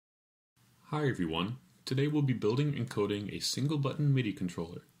Hi everyone, today we'll be building and coding a single button MIDI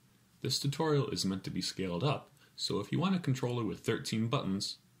controller. This tutorial is meant to be scaled up, so if you want a controller with 13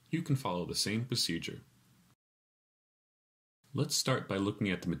 buttons, you can follow the same procedure. Let's start by looking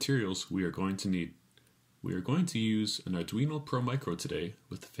at the materials we are going to need. We are going to use an Arduino Pro Micro today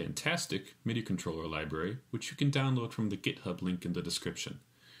with a fantastic MIDI controller library, which you can download from the GitHub link in the description.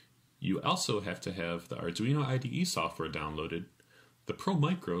 You also have to have the Arduino IDE software downloaded. The Pro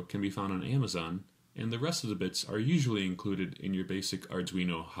Micro can be found on Amazon, and the rest of the bits are usually included in your basic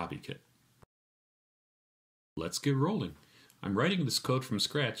Arduino hobby kit. Let's get rolling. I'm writing this code from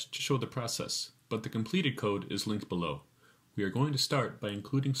scratch to show the process, but the completed code is linked below. We are going to start by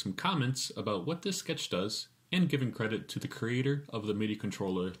including some comments about what this sketch does and giving credit to the creator of the MIDI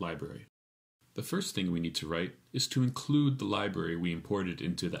controller library. The first thing we need to write is to include the library we imported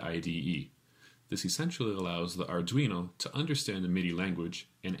into the IDE. This essentially allows the Arduino to understand the MIDI language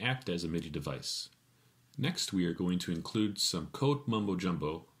and act as a MIDI device. Next, we are going to include some code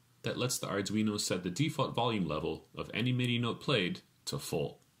mumbo-jumbo that lets the Arduino set the default volume level of any MIDI note played to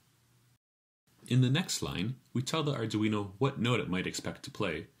full. In the next line, we tell the Arduino what note it might expect to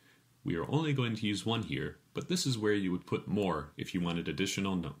play. We are only going to use one here, but this is where you would put more if you wanted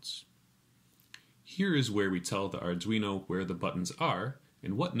additional notes. Here is where we tell the Arduino where the buttons are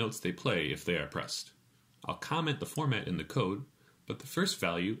and what notes they play if they are pressed. I'll comment the format in the code, but the first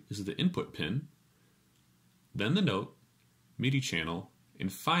value is the input pin, then the note, MIDI channel,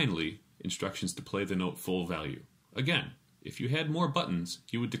 and finally instructions to play the note full value. Again, if you had more buttons,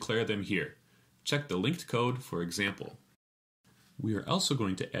 you would declare them here. Check the linked code for example. We are also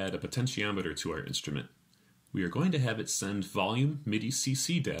going to add a potentiometer to our instrument. We are going to have it send volume MIDI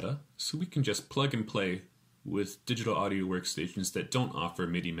CC data, so we can just plug and play with digital audio workstations that don't offer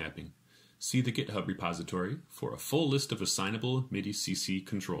MIDI mapping. See the GitHub repository for a full list of assignable MIDI CC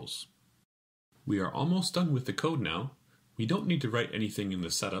controls. We are almost done with the code now. We don't need to write anything in the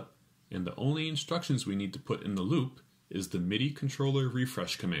setup, and the only instructions we need to put in the loop is the MIDI controller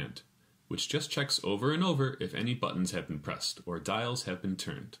refresh command, which just checks over and over if any buttons have been pressed or dials have been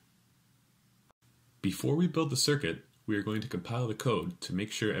turned. Before we build the circuit, we are going to compile the code to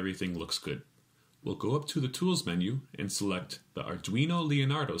make sure everything looks good. We'll go up to the Tools menu and select the Arduino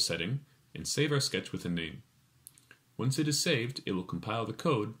Leonardo setting and save our sketch with a name. Once it is saved, it will compile the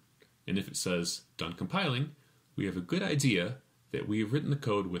code, and if it says Done Compiling, we have a good idea that we have written the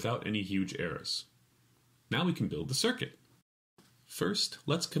code without any huge errors. Now we can build the circuit. First,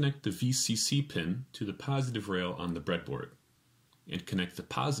 let's connect the VCC pin to the positive rail on the breadboard, and connect the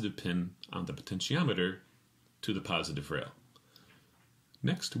positive pin on the potentiometer to the positive rail.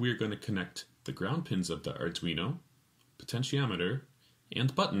 Next, we are going to connect the ground pins of the Arduino, potentiometer,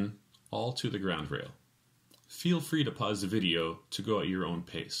 and button all to the ground rail. Feel free to pause the video to go at your own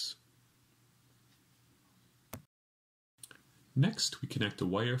pace. Next, we connect a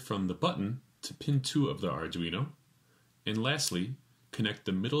wire from the button to pin 2 of the Arduino, and lastly, connect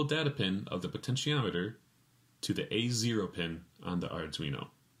the middle data pin of the potentiometer to the A0 pin on the Arduino.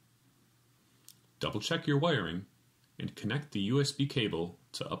 Double check your wiring and connect the USB cable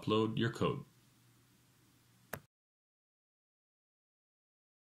to upload your code.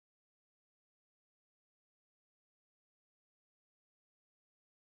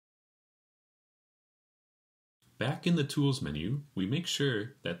 Back in the Tools menu, we make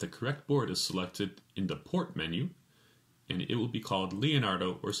sure that the correct board is selected in the Port menu, and it will be called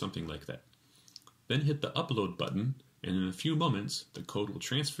Leonardo or something like that. Then hit the Upload button, and in a few moments, the code will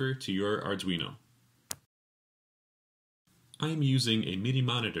transfer to your Arduino. I am using a MIDI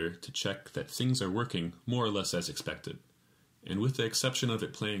monitor to check that things are working more or less as expected. And with the exception of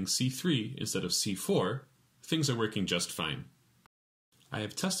it playing C3 instead of C4, things are working just fine. I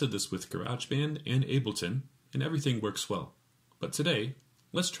have tested this with GarageBand and Ableton, and everything works well. But today,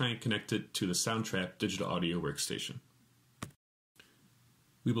 let's try and connect it to the Soundtrap digital audio workstation.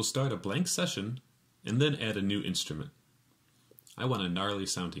 We will start a blank session and then add a new instrument. I want a gnarly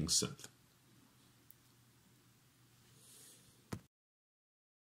sounding synth.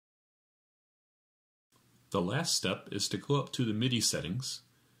 The last step is to go up to the MIDI settings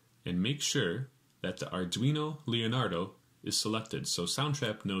and make sure that the Arduino Leonardo is selected so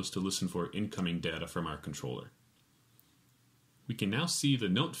Soundtrap knows to listen for incoming data from our controller. We can now see the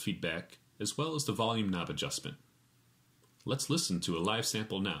note feedback as well as the volume knob adjustment. Let's listen to a live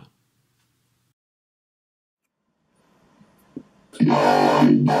sample now.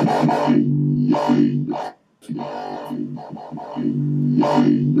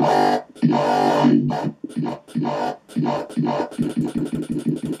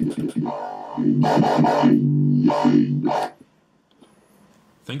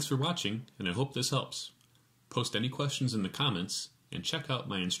 Thanks for watching, and I hope this helps. Post any questions in the comments, and check out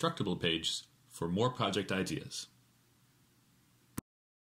my Instructable page for more project ideas.